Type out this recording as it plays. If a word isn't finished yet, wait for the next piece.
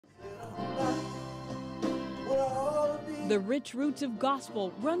The rich roots of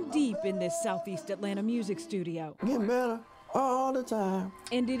gospel run deep in this Southeast Atlanta music studio. Getting better all the time.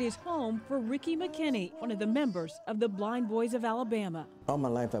 And it is home for Ricky McKinney, one of the members of the Blind Boys of Alabama. All my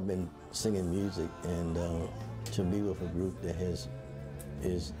life I've been singing music, and to be with a group that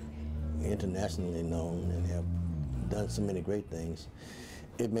is internationally known and have done so many great things,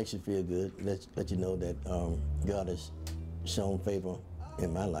 it makes you feel good. Let you know that God has shown favor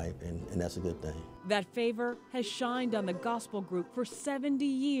in my life, and that's a good thing. That favor has shined on the gospel group for 70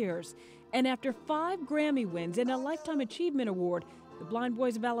 years. And after 5 Grammy wins and a Lifetime Achievement Award, the Blind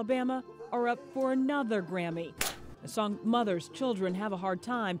Boys of Alabama are up for another Grammy. The song Mothers, Children Have a Hard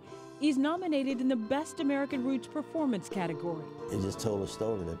Time is nominated in the Best American Roots Performance category. It just told a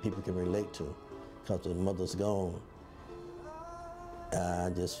story that people can relate to, because the mother's gone. I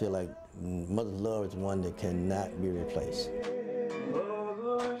just feel like mother's love is one that cannot be replaced.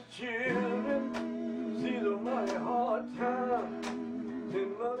 Mother's children, these are my hard times.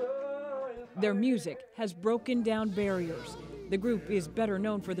 Their music has broken down barriers. The group is better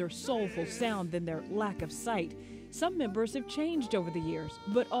known for their soulful sound than their lack of sight. Some members have changed over the years,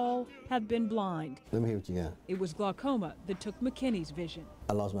 but all have been blind. Let me hear what you got. It was glaucoma that took McKinney's vision.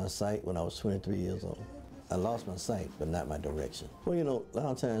 I lost my sight when I was 23 years old. I lost my sight, but not my direction. Well, you know, a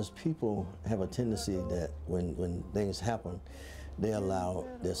lot of times people have a tendency that when things happen, they allow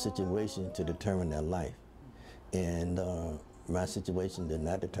their situation to determine their life. And my situation did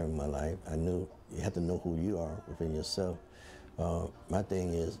not determine my life. I knew you have to know who you are within yourself. My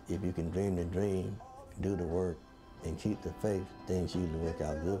thing is, if you can dream the dream, do the work, and keep the faith, things usually work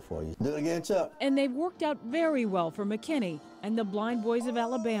out good for you. Do it again, Chuck. And they've worked out very well for McKinney and the Blind Boys of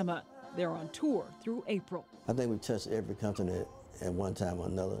Alabama. They're on tour through April. I think we touched every continent at one time or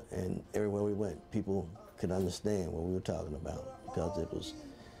another, and everywhere we went, people could understand what we were talking about, because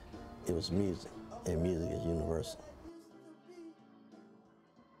it was music, and music is universal.